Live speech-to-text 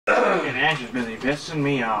And Ash is busy pissing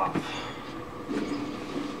me off.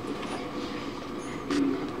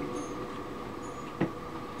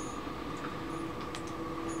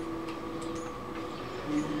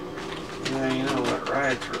 Yeah, you know what?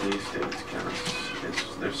 Riot's release date is kind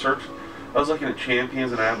of... They're search. I was looking at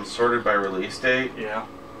Champions and I have them sorted by release date. Yeah.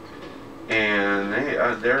 And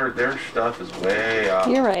their stuff is way up.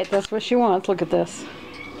 You're right. That's what she wants. Look at this.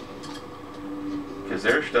 Because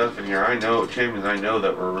their stuff in here, I know, Champions I know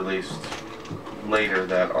that were released later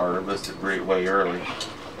that are listed way early.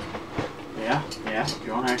 Yeah. If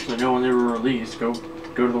you want to actually know when they were released, go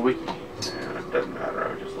to the wiki. Yeah, it doesn't matter.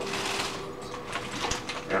 I was just looking.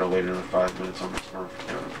 I gotta wait another 5 minutes on the Smurf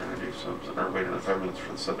account. I'm trying to do something. Or wait another 5 minutes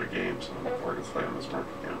for this other game, so before I can play on the Smurf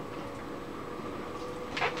account.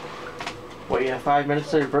 Wait, you have 5 minutes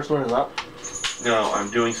till your first one is up? No, I'm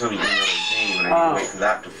doing something in another game, and I need to wait for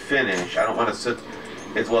that to finish. I don't want to sit.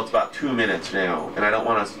 It's about 2 minutes now, and I don't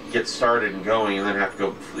want to get started and going, and then have to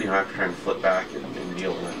go. Have to try and flip back and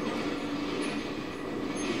deal with it.